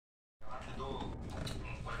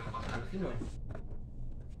aqui, não é?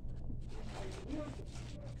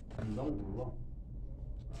 Não dá um gulão.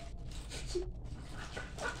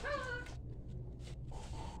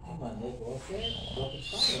 Mano, o negócio é bota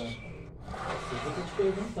de falando. Eu tô te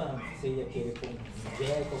perguntando se você ia querer pôr um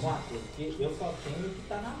jack, alguma coisa, porque eu só tenho o que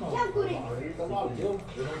tá na mão. Entendeu? Eu não gosto de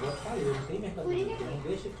sair, eu não tenho mercadoria, eu não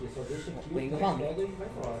deixo aqui, só deixo aqui, pega e vai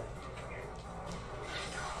embora.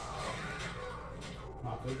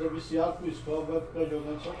 Ah, quando eu tô viciado com o escola, vai ficar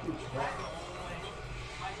jogando só com o escola.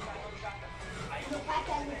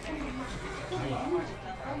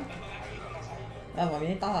 Ah, mas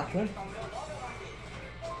menina tá lacando.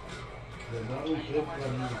 Lembrando um pouco pra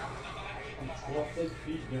mim. O escola tá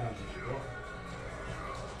difícil de ganhar.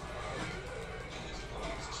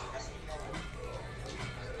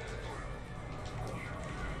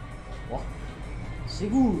 Ó,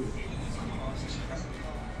 seguro.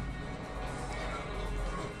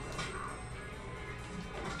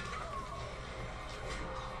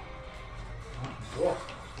 Ó,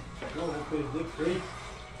 não, vou perder feio.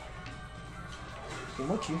 Tem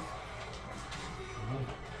motivo.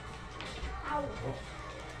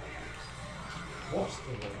 Bosta,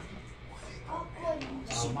 velho. Ah,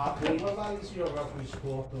 matou, mas vai se jogar com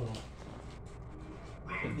escola, não.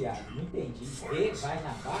 Viado, não entendi. Ele vai na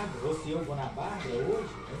barra, ou se eu vou na barra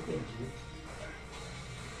hoje, não entendi.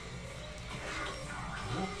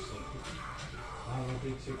 Nossa. Ah, não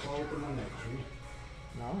tem que ser com a outra manetinha.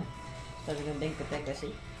 Não, você tá jogando bem até com essa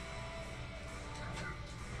aí?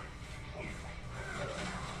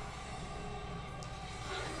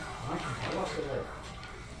 Nossa, velho.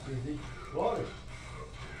 Perdi fora.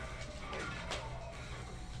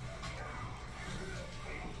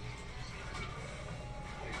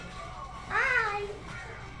 Ai!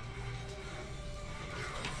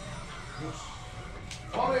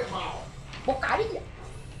 Fora, irmão. Porcaria!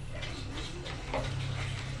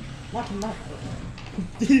 Mata, mata.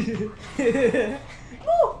 Isso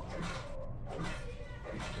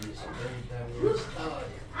daí tá uma história.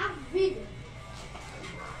 A vida.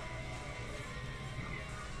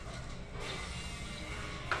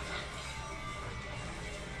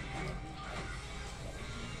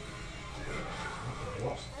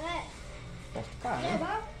 Nossa,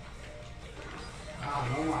 caramba. Ah,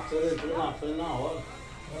 não, Marcelo entrou na frente na hora.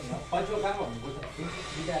 Não, pode jogar, mano. Vou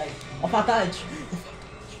liberar aí. Ó, fatality.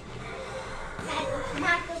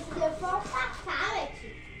 Marcos, se eu for passar, velho.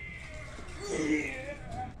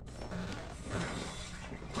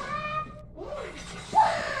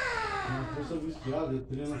 Não fosse viciado, ele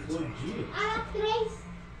treina todo dia. Ah, 3.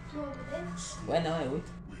 Jogo desse. Ué, não, é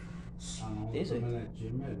 8. Ah, não, Isso aí. o manetinho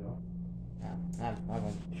é melhor.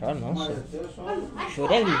 Chora não, Mas chora. até só...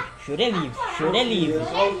 Choro é livre, choro é livre, choro é livre.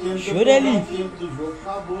 Só o tempo Choro é que eu livre. o tempo do jogo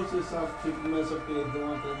acabou, você sabe que você começa a perder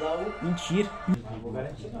uma atrás da outra. Mentira. Não vou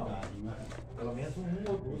garantir, não. Pelo menos um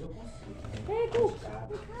ou dois eu consigo. Ei, Du,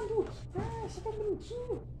 Ricardo, você tá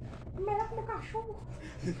bonitinho. É melhor que meu cachorro.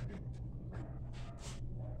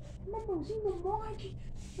 Meu mãozinho não morde.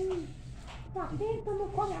 Não atenta, não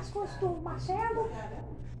come as coisas do Marcelo.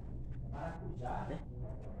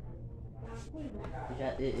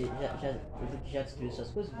 Já destruiu essas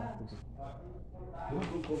coisas, Marcos?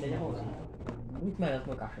 Tudo como Ele é bonzinho. Muito melhor que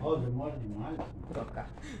meu cachorro. Ó, demora demais. Trocar.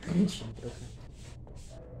 Mentira, trocar.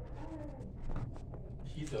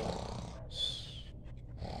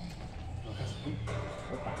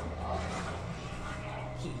 Opa.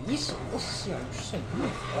 Que isso? Nossa senhora, isso aí.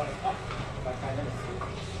 Vai cair assim.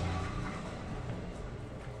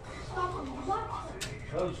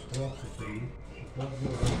 Olha os trocos aí.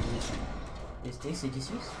 Você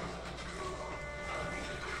disse isso?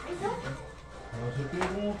 Você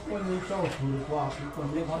pegou um oponente à altura com a Arthur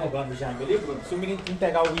também. Levar um negócio do Jaime ali, Bruno. Se o menino não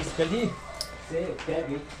pegar o uísque ali, você pega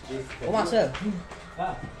ele. Ô, Marcelo.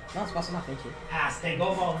 Ah, Nossa, passa na frente aí. ah, você tá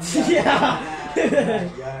igual o Valmir.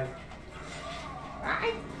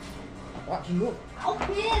 Ai! Ó, de novo. Olha o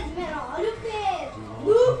peso, menor. Olha o peso.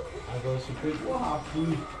 Agora você pegou a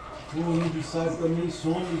Arthur. O Ruby sai também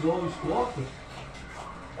some igual o Scott.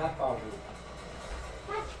 Tá pau,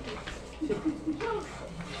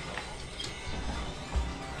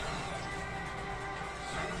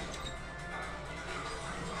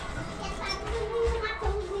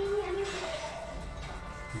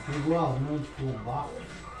 Você pegou a mão de combar.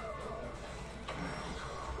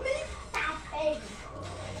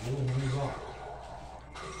 Vamos lá.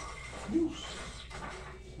 Deus.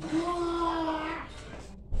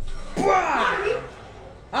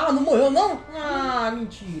 Ah, não morreu não? Ah,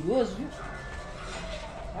 mentiroso, viu?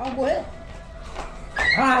 Ah, morreu.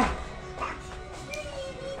 Ai!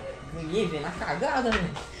 Ganhei, velho, na cagada,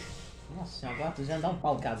 velho. Nossa, agora tu já dá um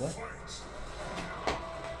pau aqui agora.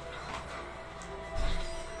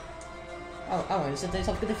 Mas você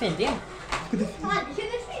só fica defendendo? Ah, deixa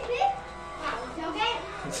eu defender. Ah, você é alguém?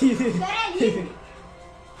 Peraí.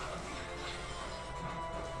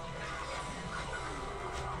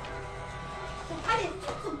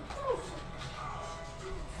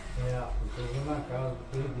 Eu vou na casa do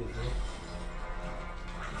perdedor.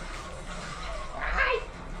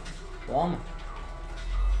 Toma.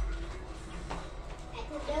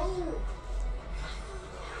 Entendeu?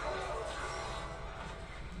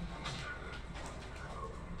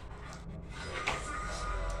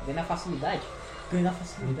 Ganha na facilidade. Ganha na Ele tá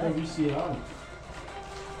facilidade. viciado.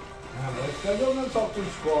 Agora fica jogando só com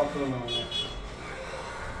os copos, não, né?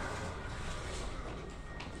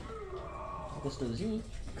 Gostosinho, hein?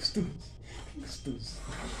 Gostoso. Gostoso.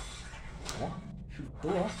 Ó,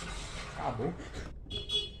 chutou, ó. Acabou.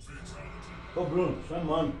 Ô Bruno,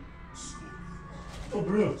 chamando. Ô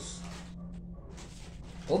Bruno.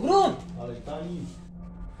 Ô, Bruno! Fala, ele tá indo.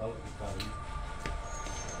 Fala que tá indo.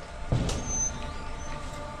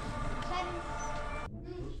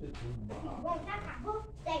 Bom, já acabou?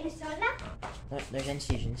 Seleciona? Já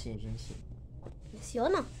iniciei.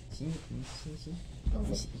 Seleciona? Sim.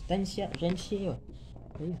 Tá iniciado, já iniciei, ó.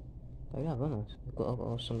 Aí, tá gravando, ó.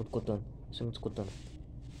 Ó o som do cotando.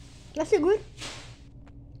 Eu seguro.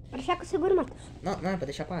 Pode deixar que eu seguro, Matheus. Não, é pra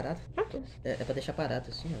deixar parado. É pra deixar parado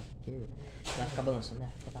assim, ó. Que vai ficar balançando,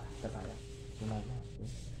 né? Tá parado. Não.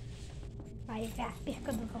 Aí vai a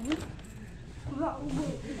perca do vão. O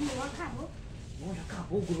gol acabou. Não, já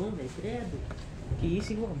acabou o gulão, velho, credo. Que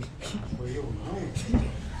isso, hein, homem? Foi eu não? Que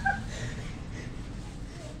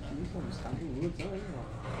isso, homem? Você tá bonito, olha aí, ó.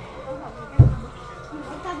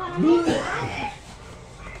 Eu tava na minha casa.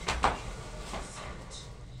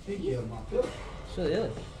 Quem é o Matheus? Sou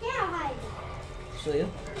eu. Quem é o Raio? Sou eu. O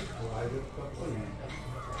Raio vai ficar apanhando.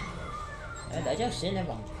 Na verdade é você, né,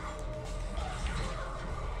 Val?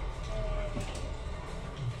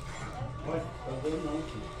 Olha, tá dando não,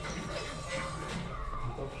 tio.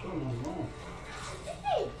 Não tá funcionando, não.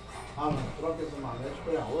 Ah, não, troca essa manete e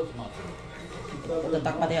põe a outra, Matheus. Vou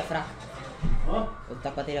tá com bateria fraca. Hã? Vou tá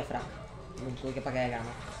com bateria fraca. Não coloquei pra carregar,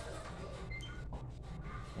 não.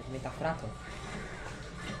 Mas também tá fraco, ó.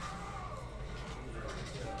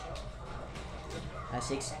 Eu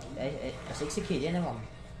sei que você queria, né, Val?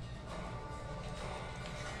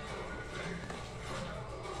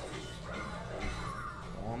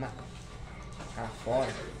 Toma. Cara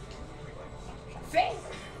fora. Já fez!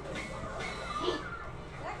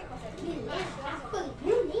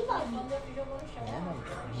 É, mano.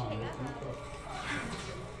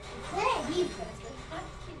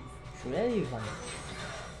 Chura aí, mano.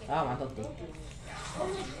 Ah, mas adotei.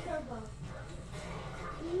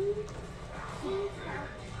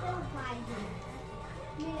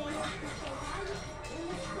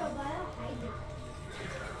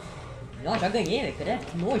 Não, já ganhei, velho. Credo,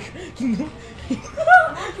 que nojo. Que nojo.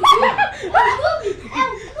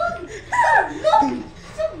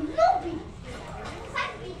 Sou noob!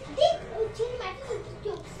 Sabe, eu tinha matado que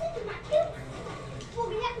eu sempre matei. Vou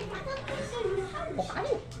ganhar com matando com seu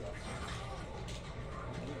Porcaria.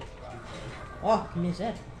 Ó, que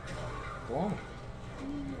miséria. Toma.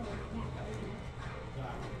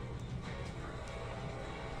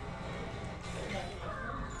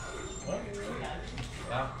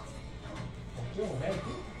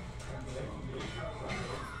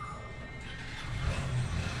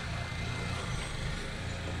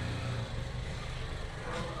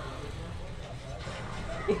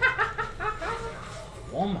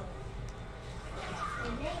 Toma.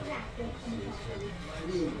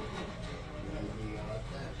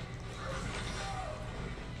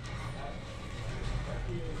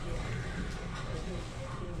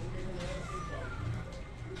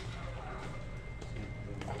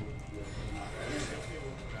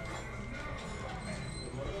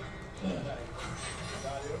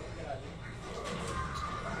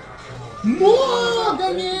 Morra,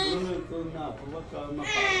 Daniel! Na rua, cara, na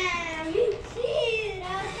Ah,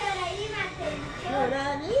 mentira! Chora aí, Matheus.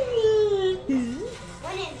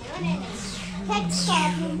 Ô, neném. Quer que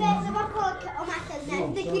coloque no B? Eu vou colocar. Ô, Matheus, me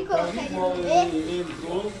ajuda aqui a colocar ele no B.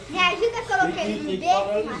 Me ajuda a colocar ele no B,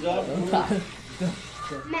 Matheus.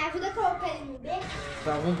 Me ajuda a colocar ele no B.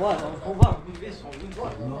 Tá, vambora, vamos ver só,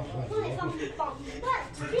 vambora.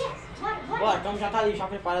 Bora, então já tá ali, já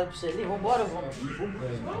preparado pra você ali, vambora, vamos.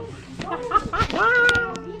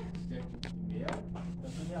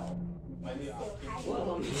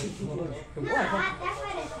 Não, até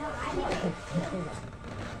apareceu.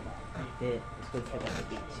 É, as coisas que eu faço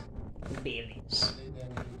Beleza.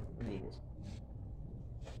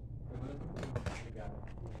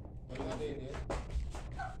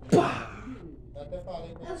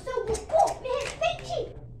 Eu sou o Goku,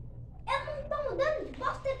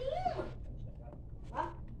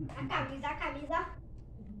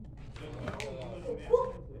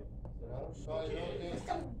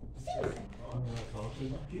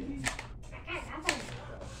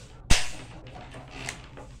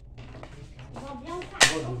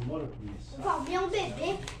 Bora com isso. O Valmir é um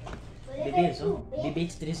bebê. Bebezão. Bebê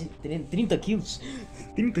de 30 quilos.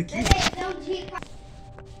 30 quilos. Bebezão de...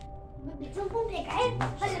 Bebezão, vamos pegar ele?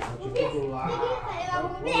 Olha, vamos ver. Tudo lá.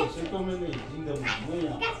 Vamos ver. Você toma nenenzinho da mamãe,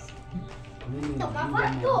 ó. Nenenzinho da Toma mamãe.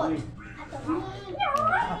 Matheus aqui.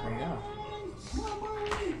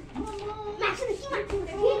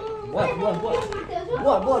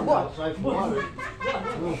 Bora. Sai fora.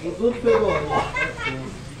 Não, tudo pegou.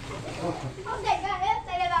 Vamos pegar ele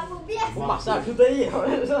pra levar pro Bia. Vou passar, ajuda aí.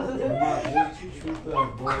 Mas se chuta a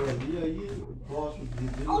bola ali, aí posso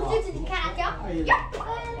dizer. Olha o chute de karatê, ó. Aí.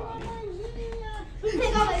 Vamos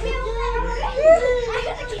pegar o bebê, vamos pegar o bebê.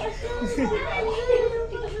 Ajuda aqui.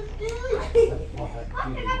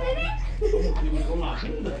 Vamos pegar o bebê.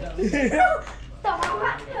 Toma,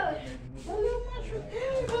 Matheus. O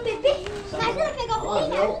bebê. Ajuda a pegar o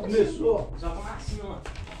bebê. Ela começou. Só pra cima, mano.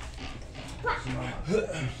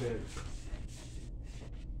 Sério.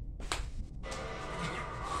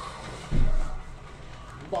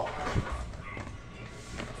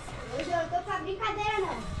 Hoje eu não tô pra brincadeira,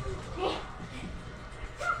 não.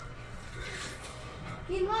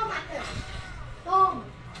 Filmou, Matheus. Toma.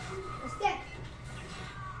 Você.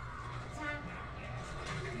 Sábado.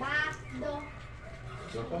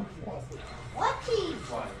 Oti.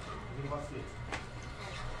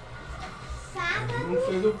 Sábado. Não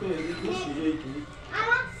fez eu perder desse jeito aí. Ah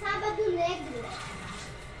lá, sábado negro.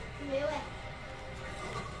 O meu é.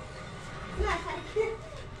 Não, essa aqui.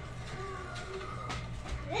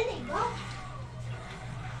 É igual?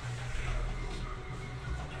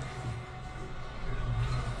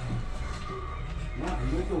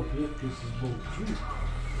 Como é que eu perco esses boltinhos?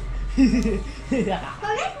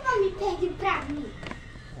 Como é que o nome perde pra mim?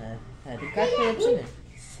 Tem que ficar esperando pra você ver.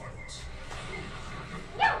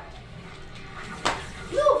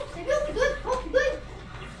 Lu, você viu que doido? Oh, que doido?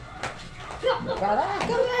 Caraca,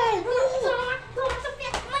 velho. Toma, seu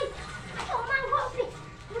pé, mãe. Vai tomar um golpe.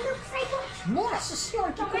 Vou ter que sair do... Nossa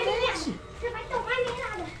senhora, que Tomar coisa é nada. essa? Você vai tomar nem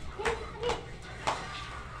nada.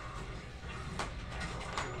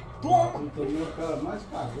 Toma. Eu também o cara mais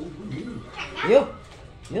cagão do mundo.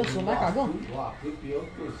 Eu sou mais cagão? Uau, foi pior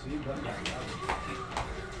que eu sei, da cagada.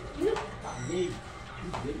 Caguei.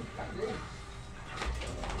 Caguei.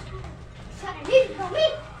 Chora livre pra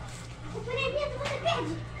mim. O prêmio você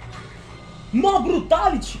perde. Mó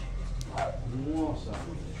brutality. Nossa.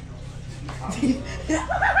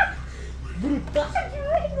 Brutality.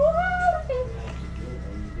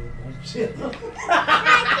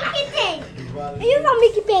 Ah, o que tem? E o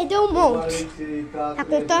Valmir que perdeu um monte? Tá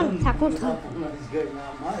contando? Tá contando. Mas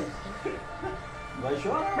ganhar mais. Vai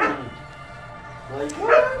chorar, mano. Vai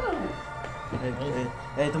chorar, mano.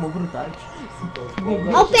 Tomou brutality.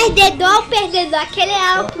 O perdedor, aquele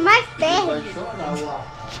é o que mais perde. Vai chorar lá.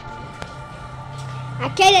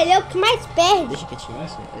 Aquele ali é o que mais perde. Deixa quietinho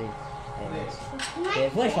isso. Mais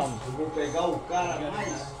Vai, Palmo. Eu vou pegar o cara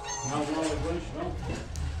mais. Não, levante não.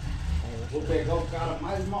 Vou pegar o cara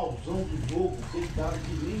mais mauzão do jogo, aquele cara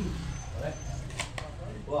que nem.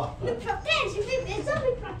 Ó. Me protege, bebê. Só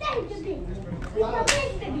me protege, bebê. Me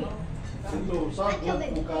protege, bebê. Então, sabe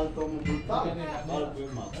quando o cara toma um brutal? Fala pra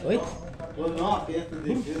ele, mano. Oi? Quando não aperta a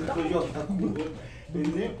defesa pra jogar com o outro. Ele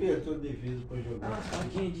nem apertou a defesa pra jogar. As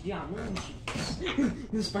partidinhas de diamante.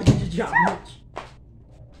 As partidinhas de diamante.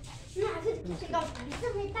 Não, a gente que chegar o bicho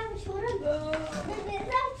também tava chorando.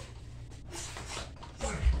 Bebezão.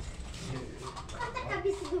 Corta a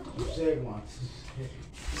cabeça do bicho. Sossega, mano.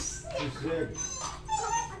 Sossega.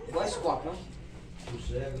 Igual Scorpion.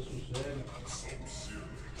 Sossega.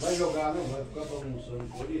 Vai jogar, não? Vai ficar bagunçando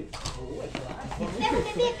por aí?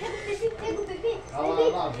 Pega o bebê. Ah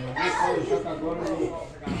lá, velho. Deixa que agora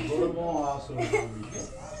eu vou aço.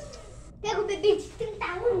 Pega o bebê de 30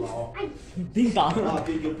 anos. Ai, 30 Lá, anos.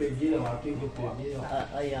 quem que eu peguei, ó.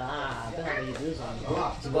 Aí, pelo amor de Deus, homem.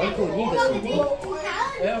 Ó. Igual o Coringa, pega o assim. bebê de 30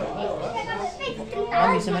 anos. Pega o bebê de 30 Homem,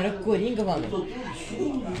 anos. isso é melhor que o Coringa, mano. Tô tudo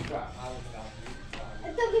sujo, cara.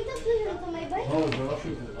 Eu tô muito sujo, não tomei banho. Não, já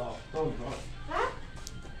chegou. Hã?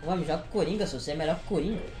 Homem, joga com o Coringa, se você é melhor que o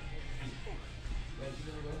Coringa.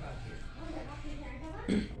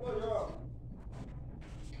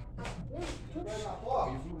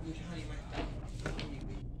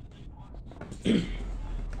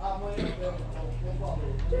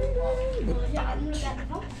 Jogar no lugar do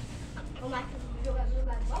bom? O Matheus jogar no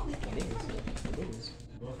lugar do bom? Beleza.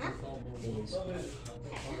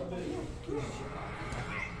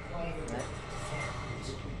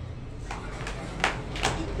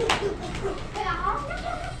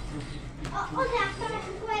 Olha, a cara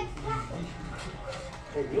que tu é.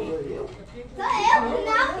 Perdeu, eu. Sou eu,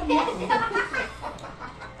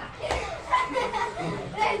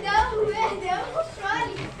 não, perdeu, não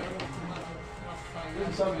chore.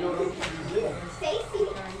 Ele sabe jogar o que dizer? Sei sim.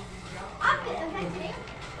 Ó, eu já tirei.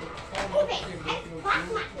 Vamos ver.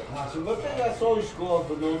 Quatro, Matheus. Ah, você vai pegar só o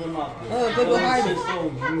escopo do Matheus. Ah, eu pego o raio. Vocês são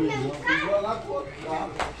ruins, não. Tem que jogar com o outro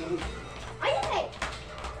lado. Olha, velho.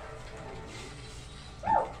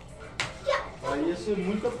 Aí ia ser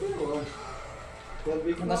muito apelão. O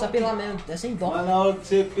negócio é apelar mesmo, é sem dó. Mas na hora que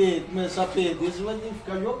você começar a perder, você vai ter que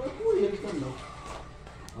ficar jogando com ele também.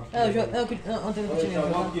 Ontem eu continuei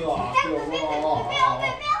Olha jogando. aqui, ó.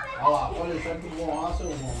 Olha lá, olha isso aqui, bom lá, seu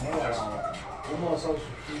irmão. Olha lá, ó. Vou mostrar os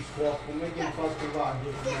copos, como é que ele faz com o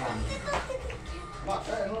vadio.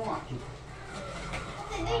 Bacana, não, aqui.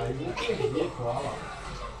 Aí não tem jeito, olha lá.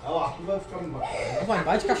 Olha lá, aqui vai ficar muito bacana.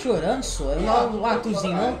 Vai ficar chorando, só. Eu não o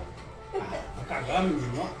Arthurzinho, não. Vai cagar,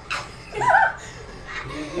 menino, ó.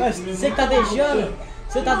 Você que tá deixando.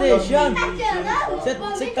 Você tá deixando.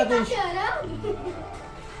 Você que tá deixando.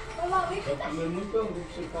 Eu nunca ouvi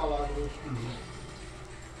você falar dos comigo.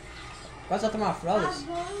 Quase vai tomar fraldas?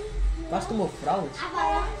 Quase tomou fraldas?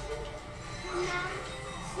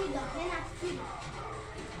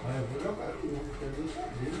 Olha, eu vou jogar de novo, porque eu deixo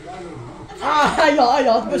dele, dá meu irmão. Ai,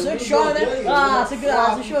 ó, a pessoa que chora, né? Ah, você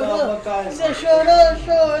chorou. Você chorou.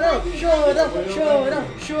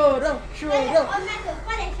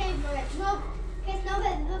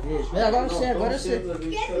 Mas agora você.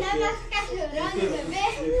 Porque senão nós ficar chorando, bebê.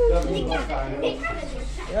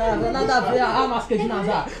 Ah, nada a ver, a máscara de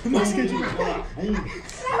Nazar. Máscara de Nazar.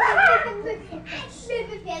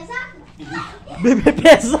 Bebê pesado? Bebê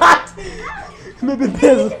pesado. Bebê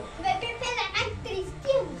pesado. Bebê pesado, mais 3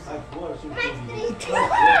 quilos. Sai fora, seu Mais filho. 3 quilos.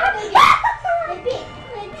 Bebê,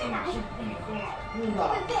 Não dá.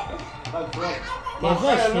 Vai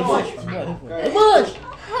fora. Revanche.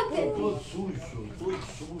 Todo sujo, todo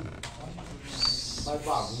sujo. Faz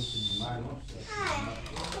bagunça demais, não sei.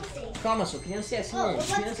 não sei. Calma, sua criança é assim, Eu vou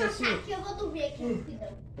criança é descansar assim. aqui, eu vou dormir aqui no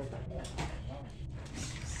cuidado.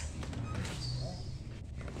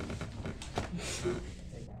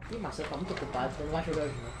 Ih, Marcelo tá muito ocupado, então não vai jogar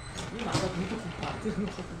hoje não. Ih, Marcelo tá muito ocupado.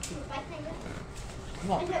 Vai sair daqui.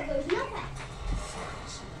 Vamos. Mas eu hoje não vai.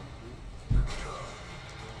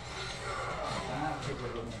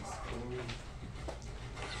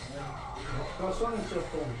 Ficar só no seu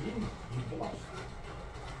pãozinho de bosta.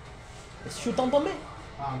 Esse chutão também.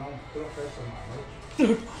 Ah, não, troca essa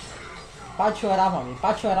malete. Para de chorar, mami.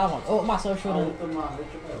 Para de chorar, mami. Ô, Marcelo A chorando. outra malete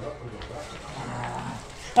é melhor pra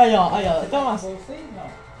jogar. Aí, ó. Então, Marcelo.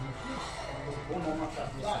 Toma uma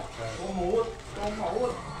machadada. Toma outro, toma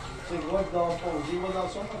outro. Você gosta de dar um pãozinho, vou dar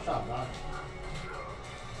só uma machadada.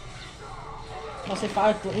 Você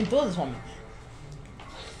fala em todas, homem.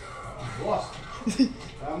 Gosta? É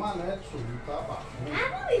a manete, subiu, tá abaixo.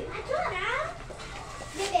 Mami, vai chorar.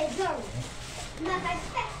 Bebezão. Não vai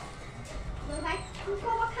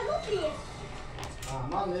colocar no berço. A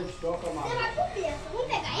manete, troca a Você manete. vai pro berço. Vamos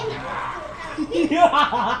pegar ele, Matheus, colocar no berço.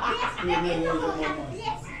 Bebezão, colocar no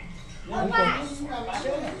berço. Ô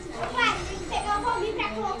pai, tem que pegar o Rominho pra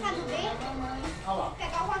colocar no berço. Olha lá.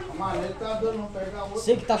 Pegar o A Rominho. manete tá dando, não pega a outra.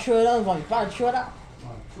 Você que tá chorando, mami. Para de chorar.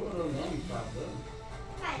 Não, chorando não, tá dando.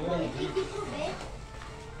 Pai, o Rominho tem que ir pro berço.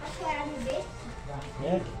 Pra chorar no berço. É.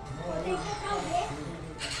 Tem que colocar o berço.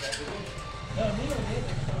 A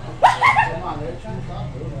manete não tá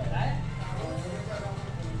dando.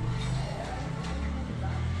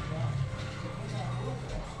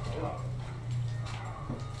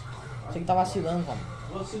 Você que tá vacilando, mami.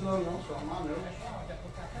 Vacilando não, só a manete.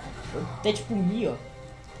 Eu até te puni, ó.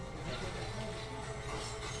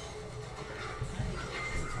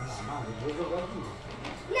 Ah, manete, vou jogar de novo.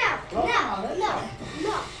 Não. Troca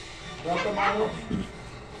a manete.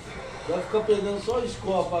 Vai ficar pegando só o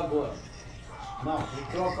escopo agora. Não, tem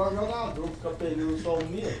que trocar o jogador, ficar pegando só o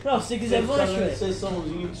meu. Não, se quiser, vou Você chorar.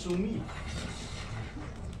 sessãozinha de sumir.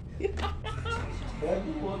 Pega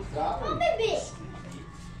o outro cara. Ô, bebê.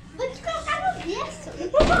 Vou te colocar no berço.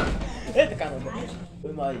 Eita, caramba.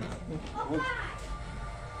 Foi mal aí.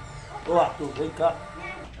 Ô, Arthur, vem cá.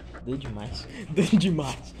 Dei demais. É,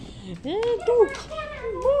 Duque.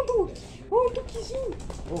 Ô, Duque. Ô, Duquezinho.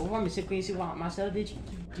 Ô, mami, você conheceu o Marcelo desde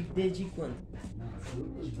quando?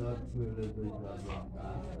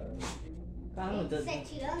 Caramba,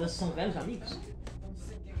 Sete anos. vocês são velhos amigos?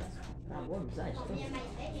 Ah, boa amizade. Então. Minha mais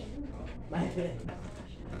velha ainda. Mas é.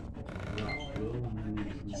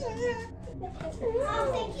 Você tá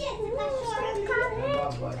chorando.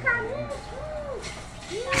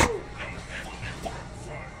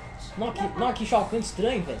 Não, que chocante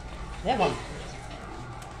estranho, velho. Né, mano?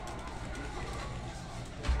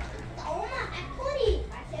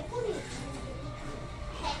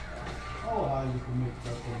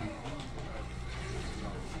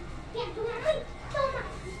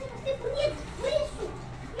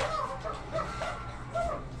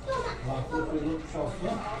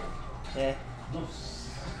 choquinho? É.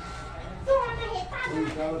 Nossa. Toma, retada.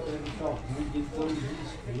 O cara teve um choquinho de tão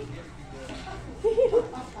desespero.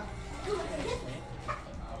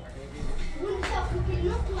 No choquinho que ele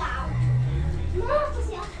não plau. Nossa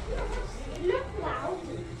senhora. Ele não plau.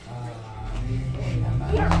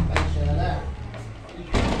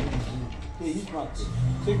 Que isso, Matheus?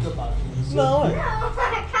 Sei que eu tava aqui. Não, é. Não,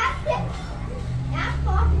 cadê? É a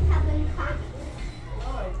porta que tá dando impacto.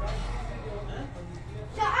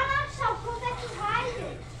 Olha lá, só o converte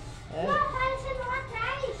raio. É. Não, aparecendo lá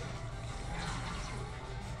atrás.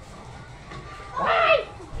 Ai!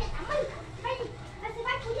 Mãe, você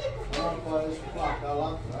vai por isso? Não, aparece o placar lá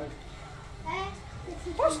atrás. É.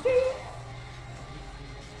 Postei.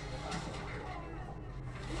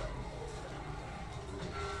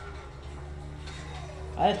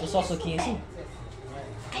 Ah, eu tô só soquinho assim?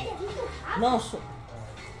 Ai, é muito rápido. Não, só.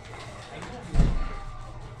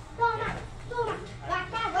 Toma, toma.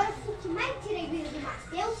 Até agora eu fui que mais tirei vida do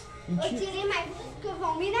Matheus. Eu Mentira. tirei mais vida do que o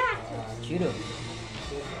Valminato. Tirou.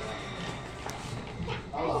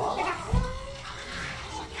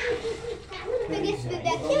 Peguei esse bebê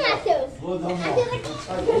aqui, Matheus. Vou dar uma. Matheus aqui.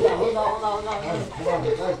 Sai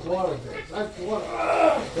fora, sai fora, velho. Sai fora.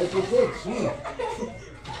 Você ficou assim.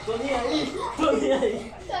 Tô nem aí, tô nem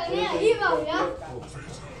aí. Tô nem aí, Valminho.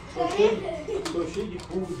 Tô cheio de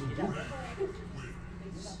pulga de tudo.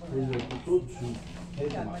 Eu tô todo sujo. Tem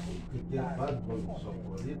vários bagulhos de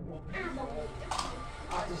sabor ali.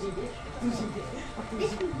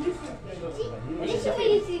 Deixa eu ver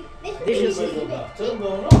esse. Deixa eu esse ver. bebê. Você não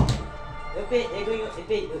ganhou, não? Eu ganhei.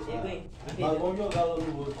 Mas vamos jogar lá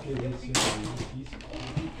no outro, que esse é difícil.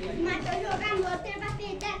 Matheus jogar no outro, ele vai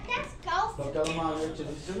perder até as calças. Com aquela manete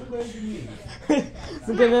ali, você não ganha de mim.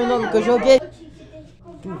 Não ganhei mesmo não, porque eu joguei.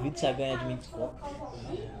 Duvido você ganhar de mim de escola.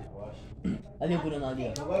 Ali o Bruno ali,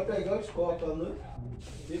 ó. Não vai pegar o escopo à noite?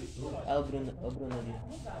 Olha o Bruno ali.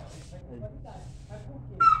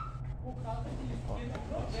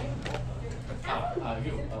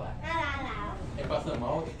 Viu? Olha lá. Ah lá. É passando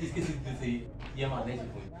mal, esqueci disso aí. E a manete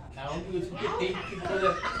foi. A única coisa que tem que fazer é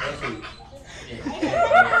essa aí.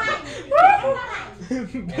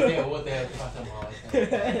 Essa é outra, é passa mal.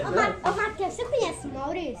 Ô Matheus, você conhece o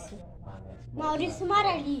Maurício? Maurício mora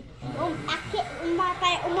ali.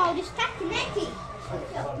 O Maurício tá aqui, né, aqui?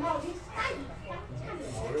 O Maurício tá ali.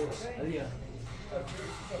 Ali, ó.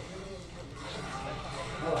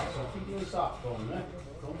 Olha lá, só fica no sacão, né?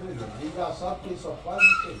 Então, beleza. É engraçado que ele só faz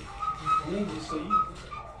isso aí. Nem disso aí.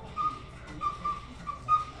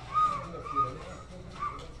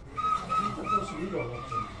 Não tô conseguindo jogar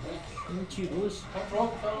com ele, né? Mentiroso. Tá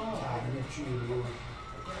pronto, tá lá. Ah, mentiroso.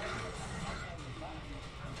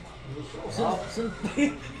 Eu Você sou não. rápido. Você não...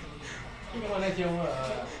 A manete é uma,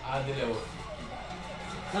 a dele é outra.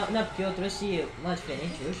 Não, não, porque eu trouxe uma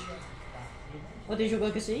diferente hoje. Ontem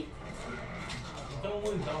jogou com esse aí? Então,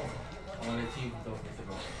 a manetinha, então, esse é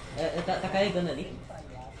bom. É, tá carregando ali.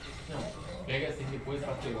 Não, pega assim depois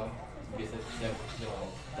pra pegar. Ver se é certo.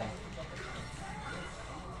 Tá.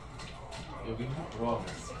 Eu vim de prova.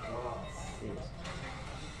 Beleza.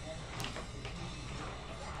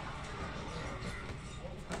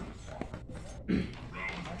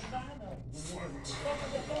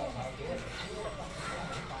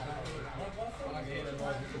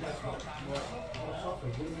 Só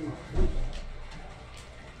pegou meu.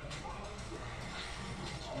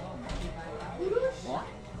 Ó,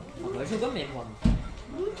 agora jogou mesmo, mano.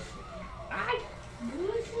 Ai,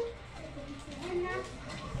 bruxo,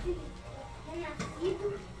 renascido, bruxo, renascido.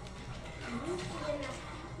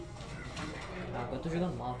 Agora eu tô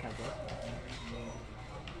jogando mal aqui agora.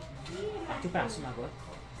 Partiu pra cima agora.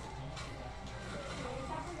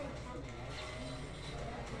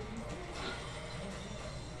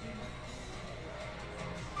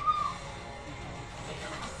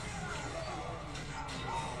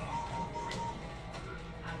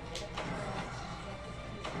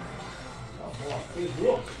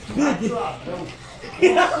 Pegou? Ladrão.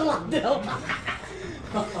 Ladrão!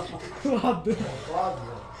 Ladrão!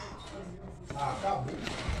 Ladrão. Ah, acabou.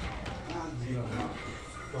 Ah, desgraçado.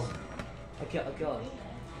 Toma. Aqui, ó, aqui, ó.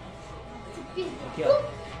 Aqui, Aqui, ó.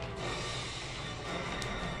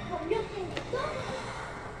 meu Deus.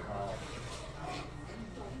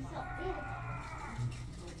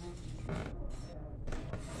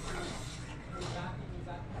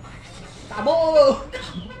 Acabou!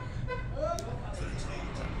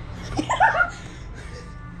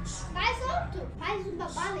 Faz outro, faz um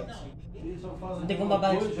babalete. Ele só faz a Não tem como mesma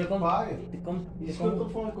babar, coisa, tem como. pai. Tem como. Isso que eu tô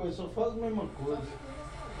falando com ele, só faz a mesma coisa.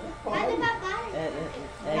 É Faz pai. um babalete.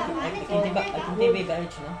 Aqui não tem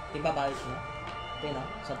babalete, não. Tem babalete, não. Tem não.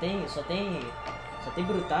 Só tem Só tem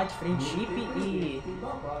brutality, friendship e... Tudo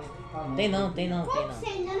dá vale. Ah, não. Tem não, tem não, tem Qual que não. você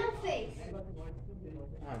ainda não fez?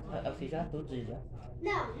 Ah, eu fiz já todos eles já.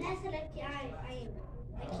 Não, nessa daqui ainda.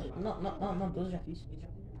 Aqui. Não, todos eu já fiz.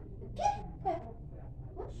 O quê?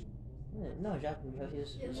 Oxi. Não, já fiz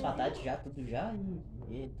os fatais já, tudo já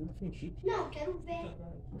e tudo friendship. Não, quero ver.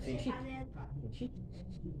 Você Friendship? fazendo. Friendship?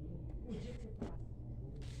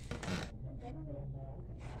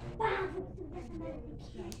 Pá, vou subir essa merda aqui.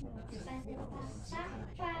 Fazer passar,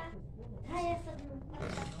 pá. Ai, essa não.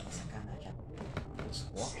 Sacanagem.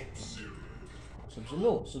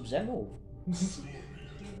 Sub-Zero novo.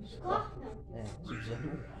 Score? Não. É, Sub-Zero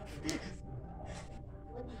novo.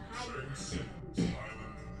 Vou de raiva.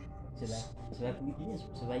 Você vai comigo mesmo?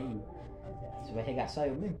 Você vai arregaçar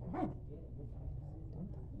eu mesmo? Vai. Então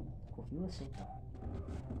tá. Confio assim então.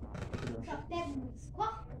 Só pego um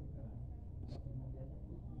score?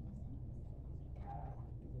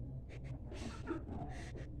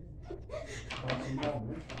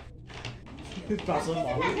 Passou Por que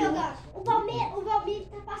mal. você tá jogando? O Valmir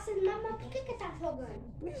tá passando mal, mas por que que tá jogando?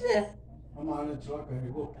 Pois é. A malete lá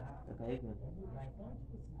carregou. Tá carregando.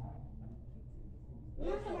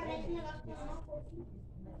 Nossa, mas esse negócio tá mal pouquinho.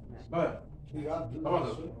 Vai. Obrigado. Tá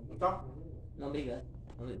bom, tá? Não, obrigado.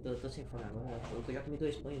 Eu tô sem fome agora. Eu já comi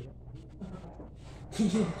 2 pães já.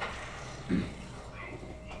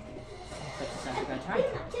 Vai precisar jogar de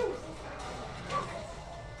raiva? Matheus.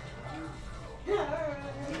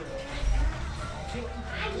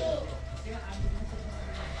 Ai,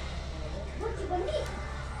 vou te banir?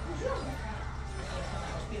 No jogo?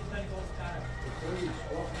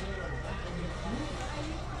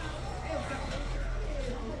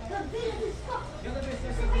 Gabriela do score.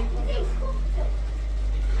 Você vai fazer score?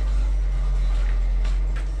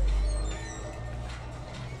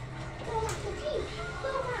 Toma, Suquinho.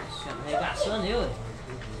 Toma. Você arregaçando eu, ué.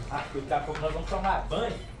 Ah, daqui a pouco nós vamos tomar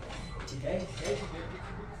banho. Eu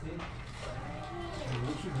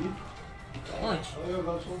vou subir. Onde? Eu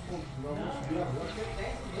agora sou um ponto. Nós vamos subir agora.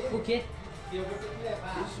 O quê? Eu vou ter que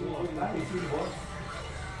levar. Isso, eu vou lá e fui embora.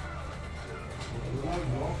 Eu vou lá e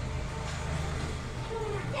volto. Toma,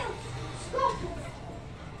 Matheus. Score.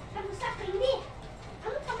 Pra você aprender. Eu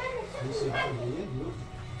nunca mais mexer Esse com raio nada. aí é doido.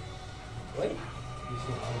 Oi?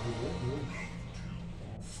 Esse raio aí é doido.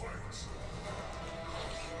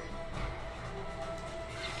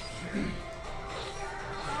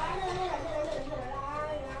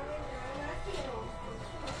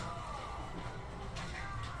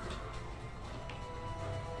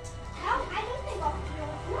 Não, aí não tem golpe de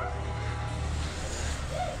novo.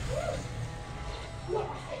 Não,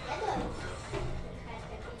 é doido.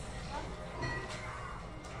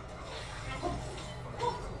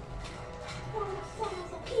 Toma, toma,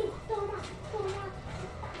 Soquinho. Toma, toma.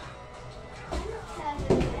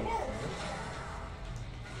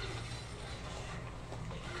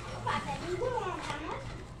 Opa, tá vindo longe, tá, né?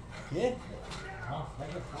 Quê? Nossa, vai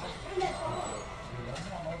gostar. Onde é que eu vou? Eu dou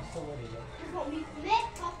uma mão no seu orelha. Vocês vão me comer?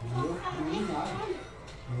 Posso ficar morrendo de fome?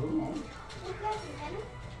 Eu não. Não quero assim, né?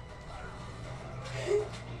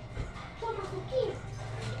 Toma, Suquinho.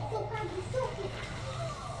 Sou cara de suco.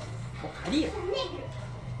 Porcaria? Sou negro.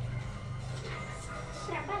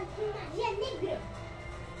 Trabalho com magia negra.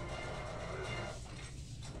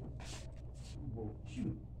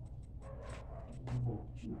 Voltinho.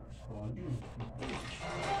 Voltinho. Pode.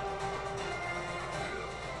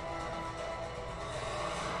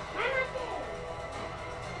 Vai, Matheus.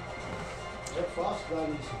 É fácil dar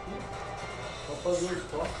isso aqui. Só fazer os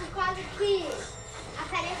toques. Por causa que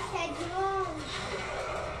aparece que é de longe.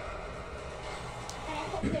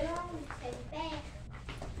 Aparece que é de longe, que é de perto.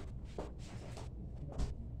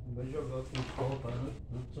 Vai jogar com os toques, né?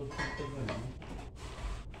 Não sou que tá ganhando.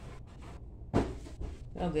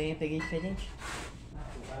 Eu ganhei e peguei diferente.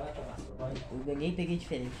 Vai lá tomar seu banho. Eu ganhei e peguei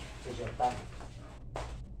diferente. Você jantar.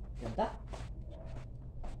 Jantar?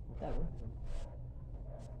 Tá bom.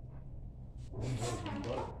 Vamos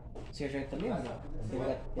embora. Você joga também, Bruno? Você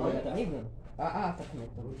joga também, Bruno? Ah, tá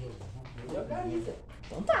comendo. Então. Vou jogar isso.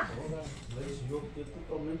 Então tá. Esse jogo aqui é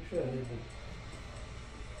totalmente diferente.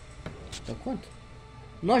 Tá quanto?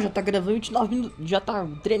 Nós já tá gravando 29 minutos. Já tá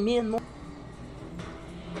tremendo.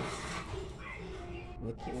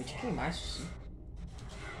 Vou te queimar isso sim.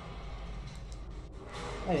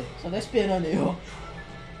 Aí, só tá esperando aí, ó.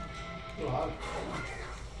 Claro.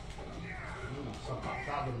 Uma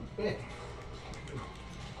sapatada no pé.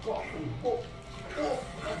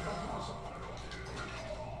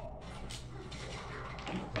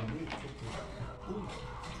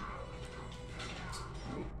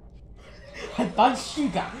 Para de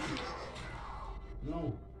xingar.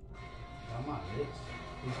 Não. É uma malete.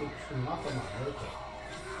 Tem que acostumar com a manete.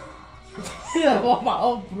 Eu vou falar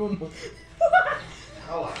o Bruno.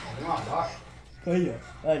 Olha lá, um abaixo. Aí,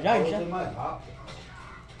 ó. A Já. outra é mais rápido.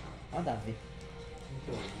 Nada a ver.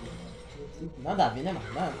 Nada a ver, né,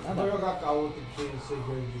 mano? Nada a Vou ver. jogar com a outra pra você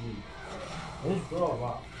ganhar de mim. Vamos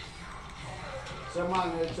provar.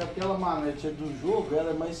 Se aquela manete é do jogo,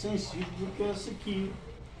 ela é mais sensível do que essa aqui.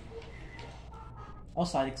 Olha o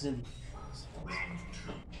Sarix ali.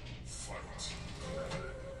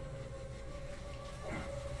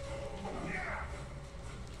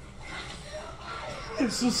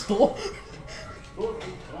 Assustou.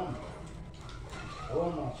 Toma.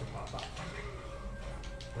 Toma, seu papai.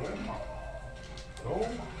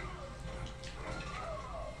 Toma.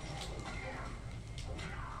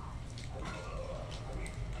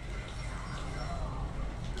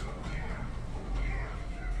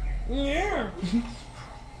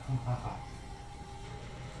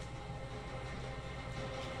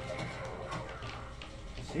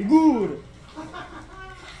 Segura.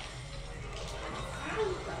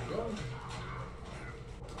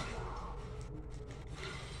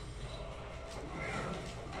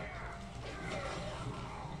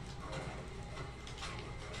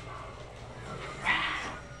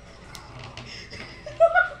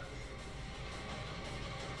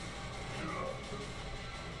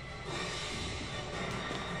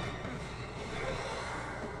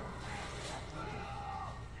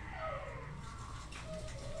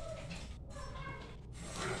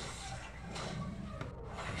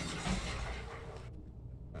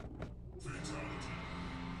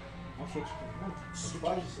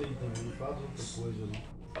 Faz isso aí também, não faz outra coisa não.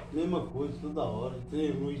 Mesma coisa toda hora,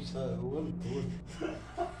 tem luz o ano todo.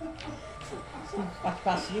 Vai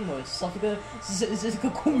pra cima, ué. Só fica. Você fica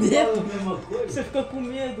com Faz medo. a mesma coisa? Você fica com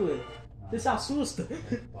medo, ué. Você se assusta.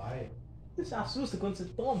 Pai. Você se assusta quando você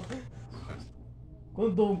toma.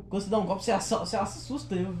 Quando você dá um golpe, você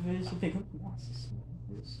assusta. Eu vejo você pegando. Nossa senhora.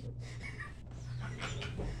 Deus do céu.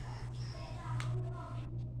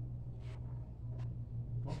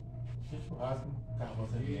 Churrasco, carro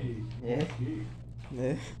você É.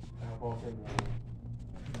 É. carro você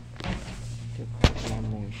Deixa eu colocar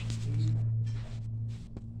longe.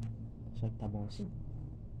 Será que tá bom assim?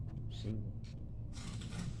 Não sei.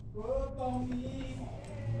 Ô, Palminho!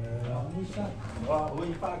 Ó,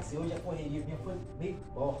 hoje fala que você, hoje a correria minha foi meio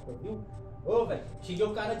torta, viu? Ô, velho, cheguei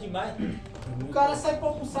o cara demais. O cara sai pra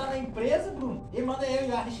almoçar na empresa, Bruno. Ele manda eu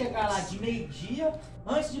e a Arne chegar lá de meio-dia,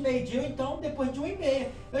 antes de meio-dia ou então depois de 1h30.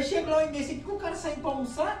 Eu chego lá 1h30, assim, que o cara saindo pra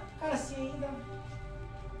almoçar, o cara assim ainda.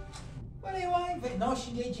 Falei, uai, velho, não,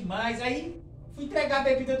 xinguei demais. Aí fui entregar a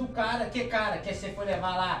bebida do cara. Que cara que você foi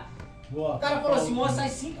levar lá? Boa, O cara falou assim, moça, sai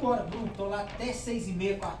 5 horas. Bruno, tô lá até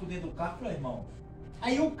 6h30 com o Arthur dentro do carro. Falei, irmão.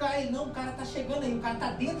 Aí o cara, ele, não, o cara tá chegando aí, o cara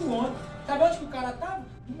tá dentro do ônibus. Sabe onde que o cara tá?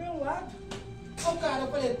 Do meu lado. Ó, o cara,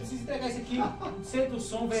 eu falei, preciso entregar isso aqui. Centro do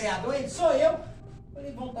som, vereador. Ele, sou eu.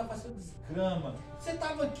 Falei, vamos dar pra sua desgrama. Você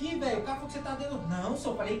tava aqui, velho, o cara falou que você tá dentro. Não,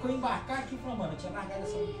 só falei que eu ia embarcar aqui. Falei, mano, eu tinha largado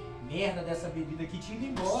essa merda dessa bebida aqui, tinha ido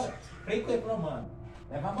embora. Falei com ele, falou, mano,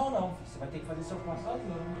 leva a mão não, filho. Você vai ter que fazer seu pão sozinho.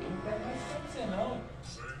 Eu não quero mais isso pra você, não.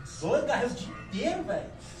 Doido, garrei o dia inteiro, velho.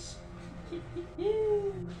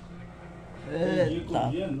 Tem dia com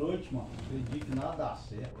dia e noite, mano. Tem dia que nada dá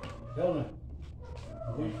certo. Eu, né?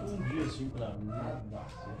 Hoje foi um dia assim pra mim, nada dá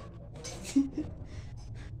certo.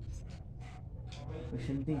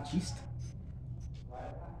 Foi no dentista.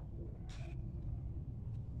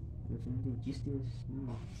 Eu fui no dentista e assim,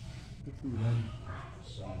 tô furando.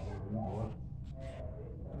 Só vou embora.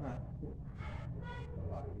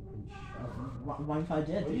 Vai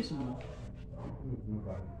fazer é isso, mano. Não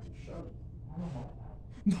vai fechado?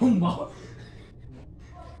 Normal.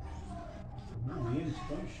 Não, eles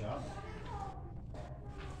estão inchados.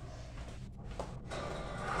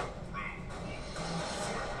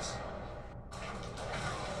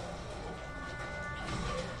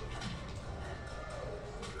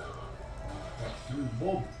 Filho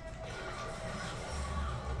bobo.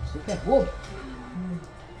 Você que é bobo?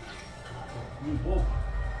 Filho bobo.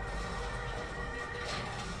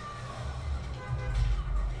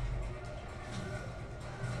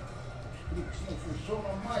 Isso não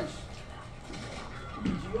funciona mais.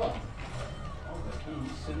 Idiota. Olha, que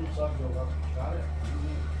isso, você não sabe jogar com o cara.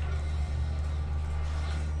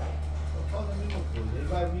 Eu faço a mesma coisa, ele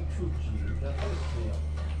vai vir com chutinho, eu já testei,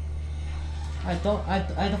 ó. Então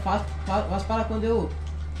faço para quando eu.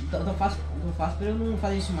 Então faço pra eu não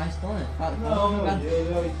fazer isso mais, então, né? Não,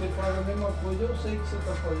 você faz a mesma coisa, eu sei que você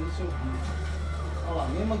tá fazendo seu vídeo. Olha lá, a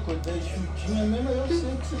mesma coisa, daí chutinho, mesmo eu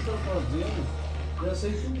sei que você tá fazendo. Eu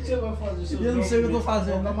sei tudo que você vai fazer. Eu não sei o que eu tô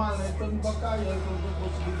fazendo. A maneta não vai cair, que eu não vou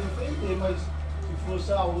conseguir defender, mas Se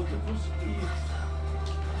fosse a outra, eu conseguia.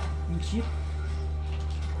 Mentira.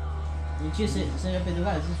 Mentira, você já perdeu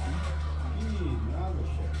várias vezes? Ih, nada,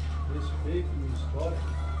 chefe. Respeito minha história.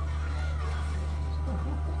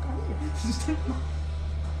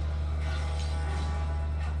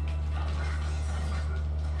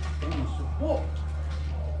 Toma, suporte.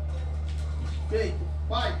 Respeito,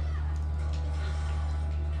 pai.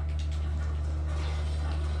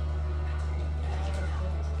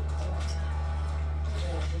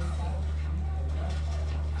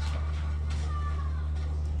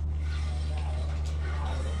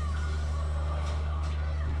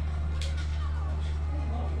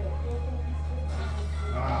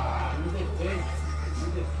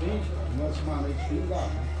 Nossa, mano, é filho da...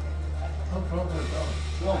 Não, pronto, então.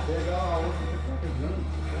 Não, pega a outra que tá pegando.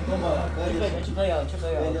 Deixa eu pegar, deixa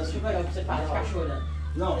eu pegar pra você parar de ficar chorando.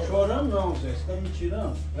 Não, chorando não, Zé. Você tá me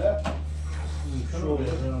tirando? É?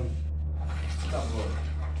 Chorando. Tá bom.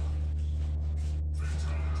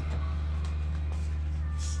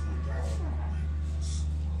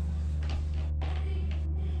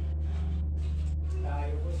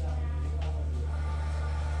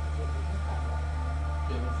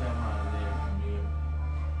 Eu não sei amar, né, comigo.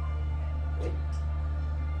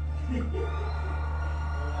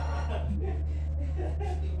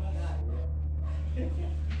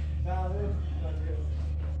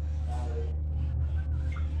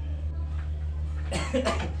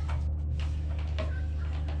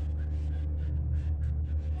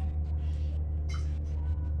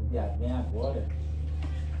 Viado, vem agora.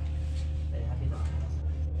 É rapidão.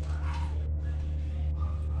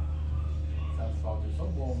 Essas faltas são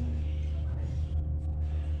bom, né?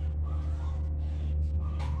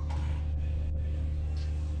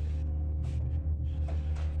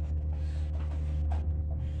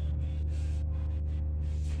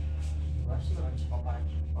 Eu acho não, de papai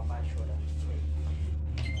chorar.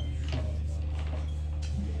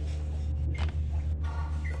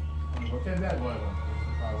 Não vou perder agora, mano.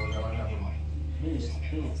 Você falou, já vai me arrumar. Beleza,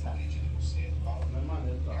 tá. Não é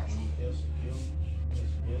maneiro, tá? Esse aqui eu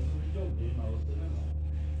respeito o videogame, a outra não é não.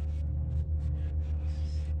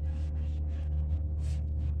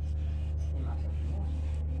 Tem massa.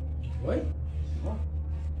 Oi?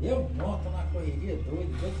 Eu monto na correria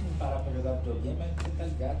doido, doido se não parar pra jogar videogame, mas você tá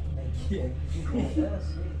ligado como é que é. É,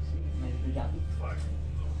 sei. Mas obrigado.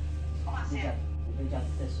 Obrigado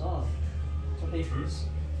é só prejuízo.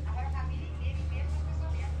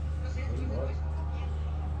 Foi embora.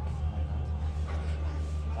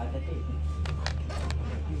 Vai até ter.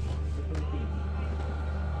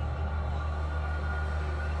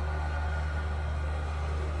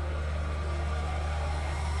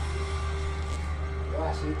 Eu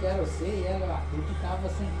achei que era você e era o Arthur que tava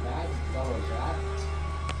sem casa, desalojado.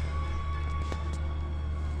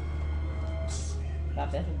 Tá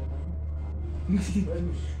perto do botão? Vai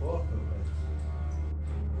no soca, velho.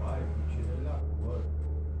 Vai, vou tirar ele agora.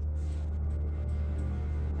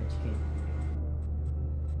 É de quem?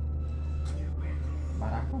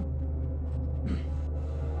 Baracão?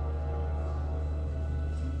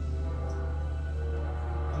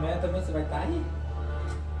 Amanhã também você vai estar aí?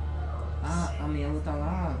 Ah, amanhã eu vou estar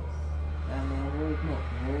lá. Amanhã eu vou. Não,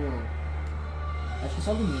 vou. Acho que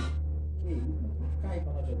só domingo. Que isso, mano. Vou ficar aí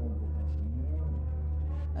pra nós jogar um pouco.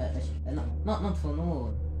 Não, tô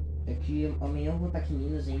falando. É que amanhã eu vou estar aqui em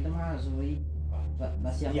Minas ainda, mas eu vou ir.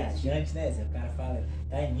 Vai ser amanhã. Viajante, né, Zé? O cara fala,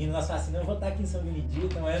 tá em Minas, nós falamos assim, não, eu vou estar aqui em São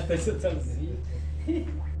Benedito, amanhã eu tô em Santa Luzia. Eu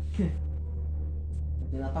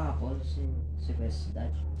fui lá pra Raposa, você conhece a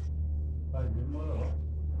cidade? Vai, demora lá.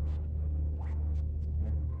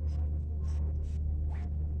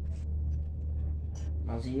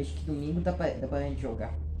 Mas eu acho que domingo dá pra gente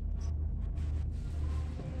jogar.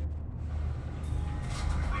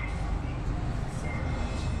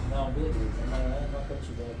 Não, beleza. Amanhã, quando eu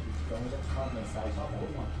estiver aqui, então eu já te mando mensagem. Tá bom,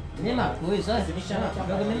 mano? Mesma coisa, olha. Você me chama aqui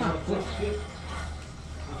Joga a amanhã, mesma eu coisa.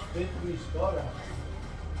 Respeito minha história, rapaz.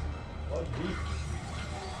 Pode vir.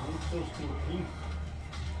 Um dos seus truquinhos.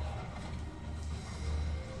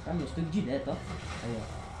 Tá, meu, estou direto, ó. Aí, ó.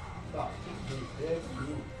 Tá, tudo bem, pega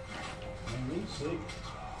comigo. Eu nem sei.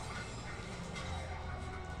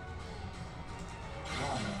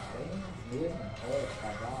 Ah, mano, tem mesmo, roda,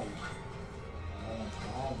 cavalo,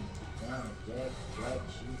 carne, picana, jack, black,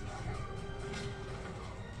 chifre.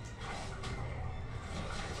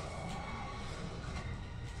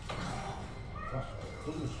 Nossa,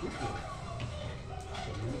 tudo super.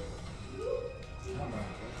 Ah, mano,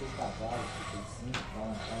 tem cavalo, tem 5,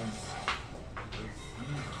 valentines, tem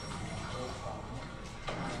 5.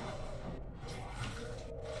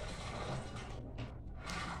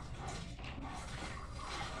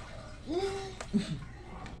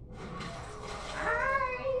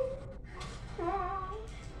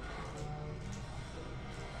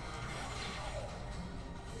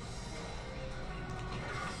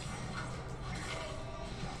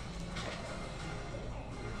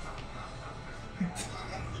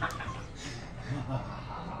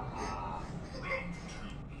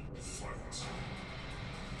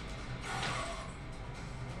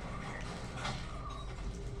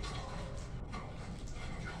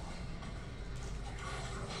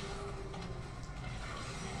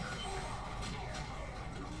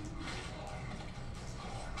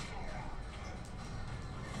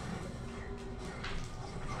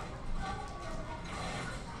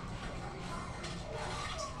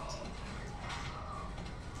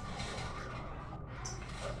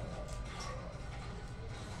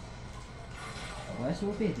 Agora eu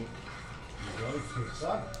vou perder. Agora você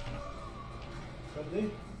sabe? Cadê?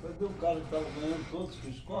 Cadê o cara que tava ganhando todos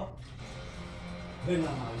que score? Vem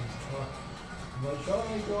na lista, ó. Não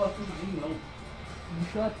chora igual a tudinho, não. Não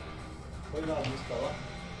chora. Foi na lista lá.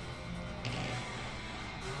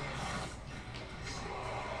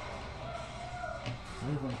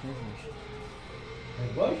 Ai, vai, faz hoje.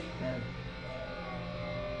 É dois? Pera.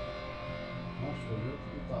 Nossa, eu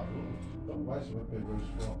que tá louco. Então vai, você vai pegar o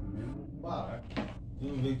score mesmo, barato.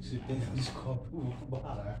 Toda vez que você pega o score, eu vou com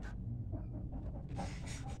barato.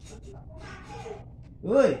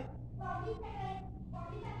 Oi!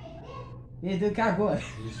 Perdeu que agora?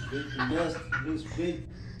 Respeito, mestre, respeito.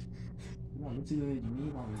 Maluco, você ganhou de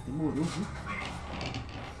mim, maluco. Demorou, viu?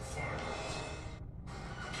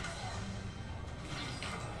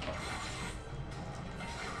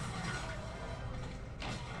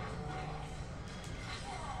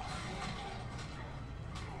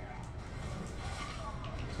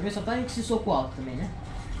 Só tá em que se soco alto também, né?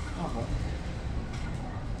 Tá bom.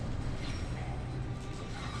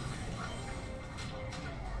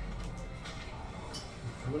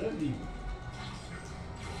 Choro é livre.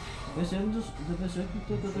 Tô pensando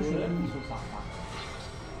que eu tô chorando no seu safado.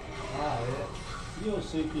 Ah, é. E eu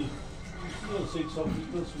sei que só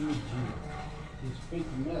fica sumidinho. Respeito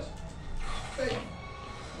o mestre. Ei,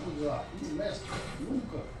 vamos lá. E o mestre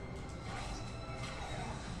nunca.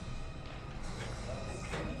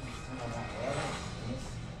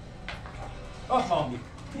 Ó, Palme.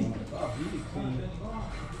 Tá vindo, filho.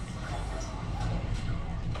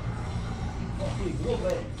 Ó, pegou,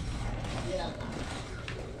 velho.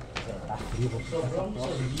 Tá frio, vou Sobrou um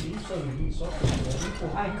sanguinho só.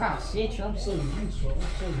 Ai, cacete, ó. Um sanguinho só, um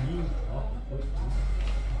sanguinho. Ó, foi tudo.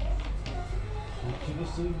 Eu tiro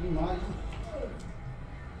sangue demais, hein?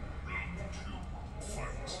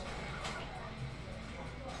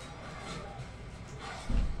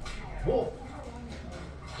 Vou!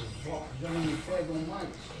 Os focos já não me pegam mais.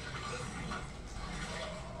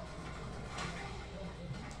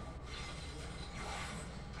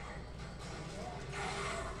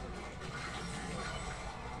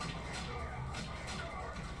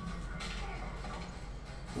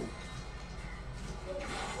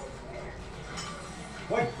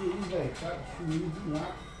 Olha que isso, velho. Cara, sumiu do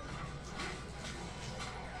nada.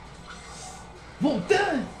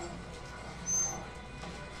 Voltando!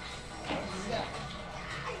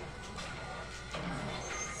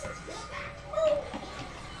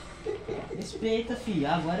 Respeita, filho.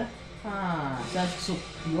 Agora. Ah, você acha que sou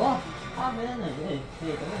pior? Tá vendo, né? Ei,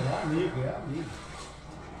 tá vendo? É amigo, é amigo.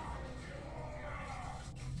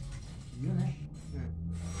 Viu, né?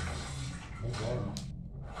 Vambora, mano.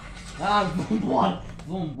 Ah, vambora!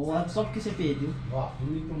 Vambora, só porque você perdeu. Ó, tu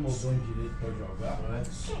me tomou banho direito pra jogar, né?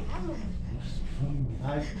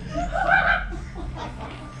 Ai.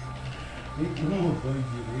 Nem tomou banho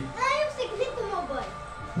direito. Ah, eu sei que você tomou banho.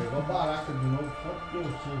 Pegou a baraca de novo só porque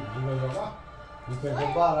você vai jogar? Vou pegar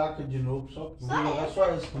a baraca de novo só porque vou jogar só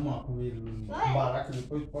essa. Toma com ele. Baraca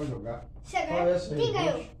depois pode jogar. Você Só ganhou? essa aí. Quem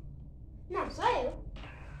ganhou? dois. Não, só eu.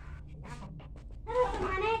 Tá dando sua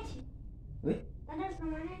manete? Oi? Tá dando sua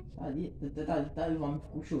manete? Tá ali, o homem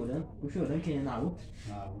ficou chorando querendo na outra.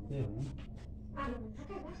 Ah, vou ter um. Ah, não, vai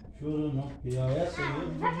pegar. Chorou não, porque essa aí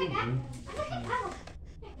eu Vai pegar. não Vai pegar.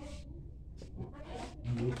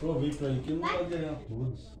 eu provei pra ele que eu não vai ganhar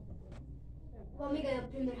todos. O homem ganhou o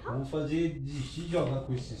primeiro Eu round? vou fazer ele desistir de jogar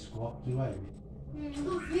com esses corpos, você vai ver.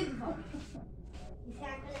 Duvido, vó. Isso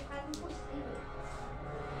é quase impossível.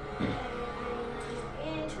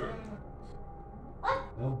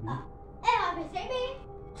 É o bicho. Eu percebi.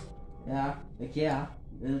 Aqui é A,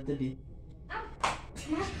 eu também.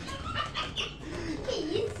 Que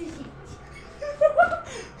isso, gente?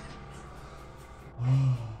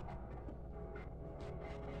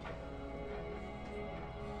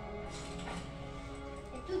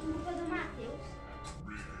 É tudo culpa do Matheus.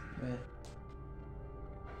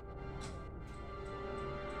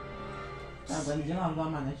 Agora ninguém lavou a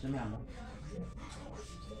manete da minha mão.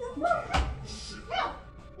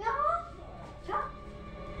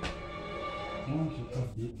 Nossa, o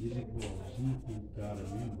cabelo dele é igualzinho com o cara,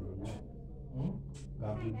 lembra, né? O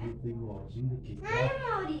cabelo dele é igualzinho daquele cara. Ai,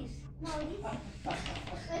 Maurício. Maurício.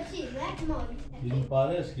 Ô tio, não é que Maurício. E não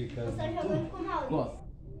parece que cara. Você tá jogando com o Maurício. Qual?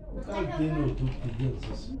 O cara que tem no tudo por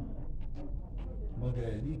dentro assim,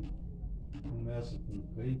 magrelinho, começa com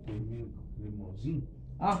creio, termina com cremosinho.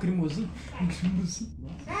 Ah, cremosinho? Cremosinho.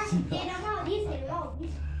 Ah, ele é o Maurício, ele é o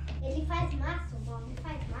Maurício. Ele faz massa, o Maurício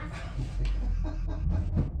faz massa.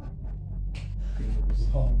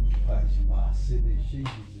 O homem faz massa, ele é cheio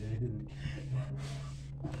de velho.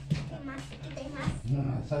 Tem massa aqui, tem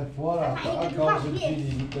massa. Sai fora a calça de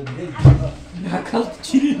tiririca dele. A calça de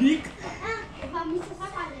tiririca. Ah, o Maurício só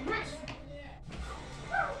faz massa?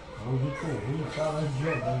 Hoje eu tô ruim, tá lá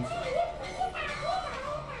jogando.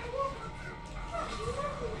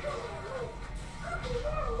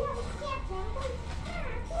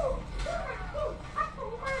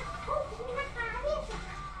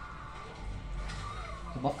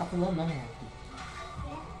 Não pode ficar pulando não, mano.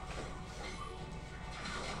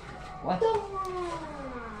 What? Toma!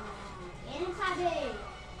 Ele não sabe.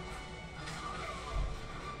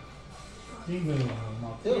 Quem ganhou?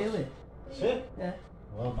 Matheus? Eu, ué. Você? É.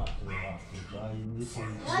 Ó, Matheus. Aí nesse aí.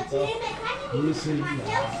 Eu tirei metade de Nesse aí, mim, Matheus.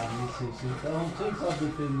 nesse aí. Então, você sabe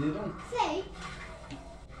defender, não? Sei.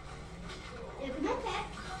 Eu que não quero.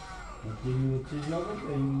 Porque você joga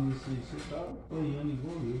bem nesse aí. Você tá apanhando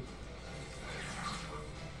igual eu.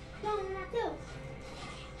 Toma, Matheus.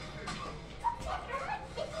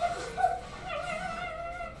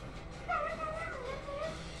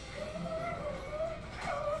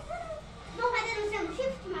 Vamos fazer no seu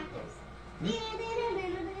shift, Matheus?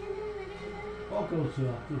 Qual que é o seu,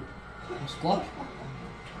 Arthur? Os copos?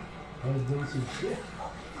 Faz dança de quê?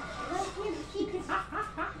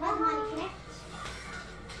 Vai no Minecraft.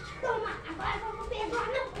 Toma, agora vamos pegar.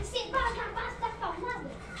 Não, você vai na base da palmada.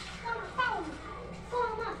 Toma, palma.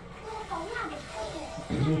 Toma, toma palmada.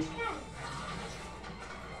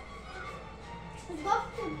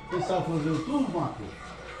 Você sabe fazer o tubo, Marcos?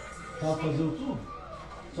 Sabe fazer o tubo?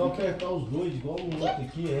 Só apertar os dois, igual o outro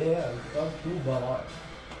aqui, tá o tubo lá.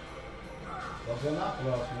 Só que é na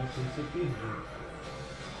próxima, não sei se você perdeu.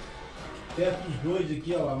 Aperta os dois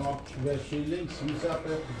aqui, ó, lá na hora que estiver cheio lá em cima, você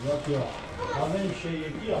aperta os dois aqui, ó. Tá vendo cheio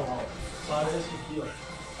aqui, ó? Parece aqui, ó.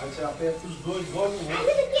 Aí você aperta os dois, igual no outro.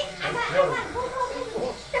 Agora,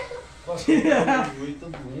 vamos Nossa, o joelho tá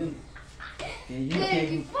doendo.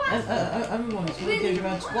 Entendi. Ah, meu irmão, você não quer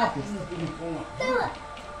jogar nos copos? Toma,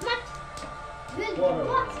 Bora,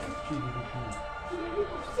 Matheus. tira do cu.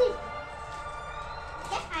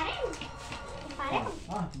 Quer farelo? Quer farelo?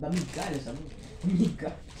 Ah, dá migalha essa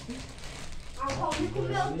migalha. Ah, o Valmir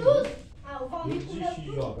comeu tudo. Ah, o Eu Valmir comeu desisti de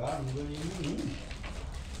tudo. jogar, não ganhei nenhum.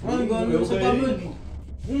 Ah, igual Eu você tá ganhei vendo?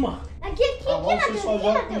 Uma. Aqui, Agora você Matheus. só Aqui,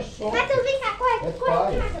 joga com Matheus. som. Matheus, vem cá, corre É aqui, corre aqui,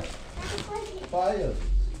 paia. Matheus. Matheus, corre aqui. Paia.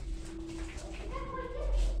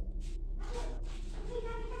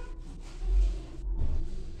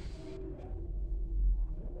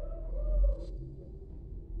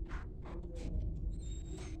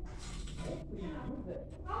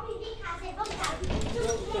 Valmir, vem cá, vamos cá.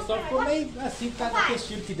 O pessoal ficou meio assim por causa daquele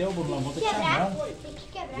tiro que deu, Bruno. Vou ter que Quebrar. chamar. Tem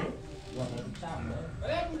que quebrar. Vou ter que chamar.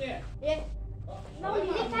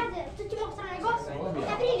 Valmir, vem cá, deixa eu te mostrar um negócio.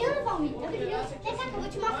 Tá brilhando, Valmir, tá brilhando. Vem cá que eu vou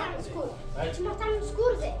te mostrar no escuro. Vou te mostrar no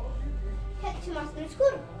escuro, Zé. Quer que eu te mostre no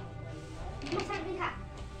escuro? Vou te mostrar, vem cá.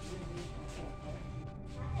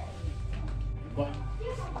 Bora.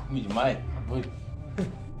 Comi demais? Doido.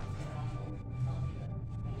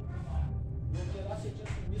 Você tinha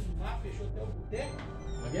sumido lá, fechou até o boteco.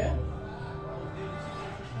 Como é que é?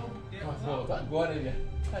 Mas voltou agora, ele.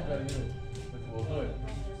 Agora, ele. Voltou?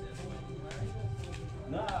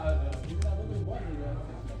 Não, a iluminador foi embora, né?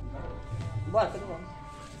 Bora, tá bom.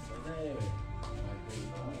 Mas é,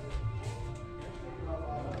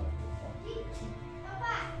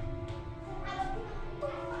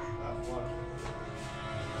 tá fora.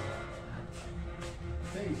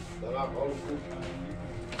 Sim, dá lá, rola o pouco.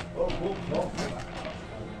 Rola o pouco, rola.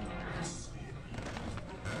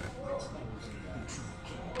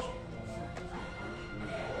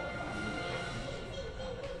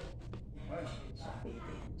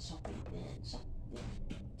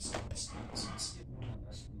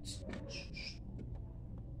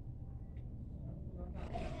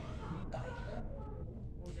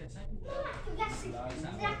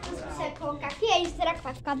 Será que você consegue colocar aqui? Aí, será que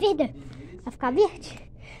vai ficar verde? Vai ficar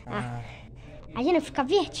verde? Ah. Imagina, fica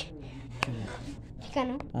verde? Fica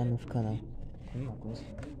não. Ah, não fica não. Mesma coisa.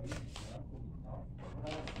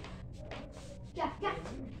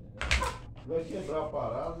 Vai quebrar a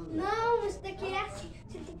parada. Não, isso daqui é assim.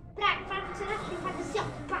 Você tem, pra funcionar, você tem que fazer assim, ó.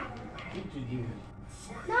 Pá. Quem te deu?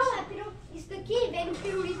 Não, é isso daqui vem no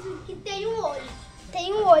pirulito que tem um olho.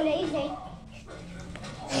 Tem um olho aí, gente.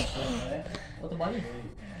 Outra bolinha?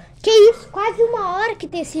 Que isso? Quase uma hora que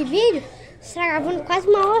tem esse vídeo. Você tá gravando quase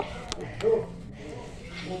uma hora. Tem um...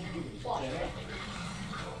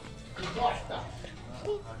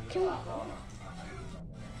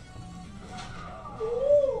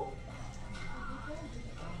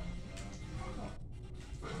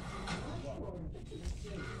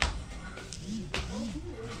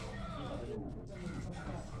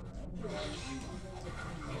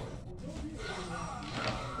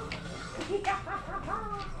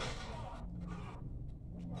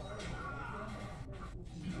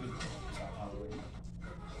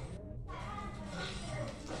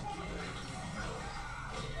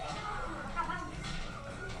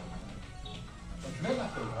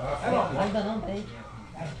 Ainda não tem.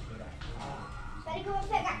 Espera que eu vou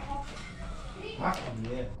pegar. Ah, que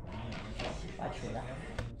merda. Pode chorar.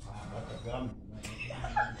 Vai pegar, meu.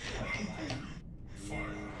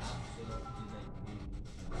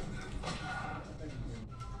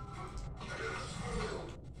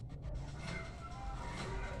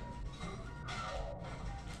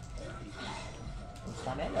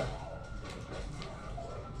 Está melhor.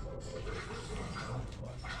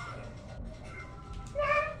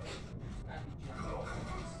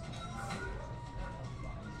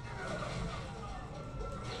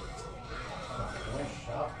 É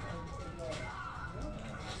chato.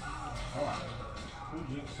 Olha lá. O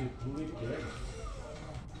dia que você pula e pega.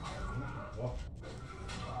 Ó.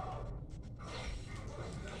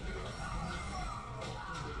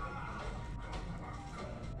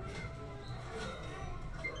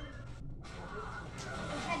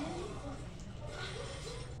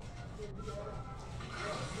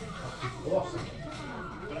 Nossa.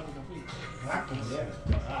 Ah, que merda.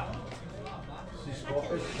 Esses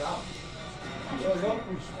copos é chato. Eu jogo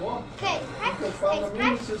com os copos. Eu faço a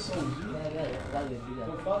mesma sessãozinha.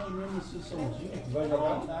 Eu faço a mesma sessãozinha. Vai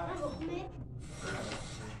jogar? Eu vou comer.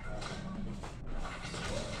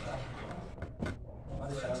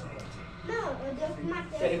 Não, eu devo pro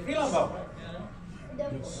Matheus. Quer fila, Val?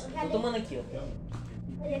 Tô tomando aqui, ó. Eu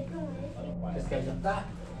dei pro ele. Você quer jantar?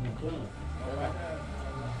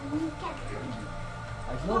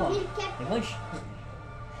 Mas não, ó. Ele quer. Revanche?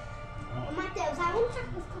 Ô, Matheus, a única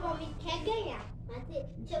coisa que o homem quer ganhar. Matheus,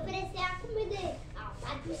 se oferecer a comida,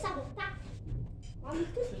 vai me sabotar. O homem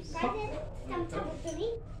tudo que faz é ficar me sabotando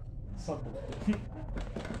mim. Só pouco.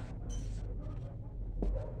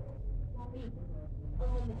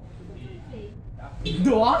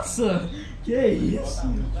 Nossa! Que isso?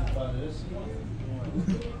 Parece.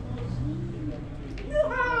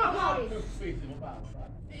 Maurício,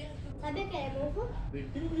 sabia que ele é novo?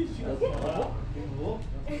 Eu vou.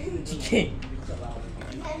 De quem?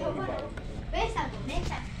 É novo, não. Vem, sabe? Vem,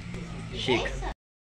 sabe? Chega. Vem, sabe?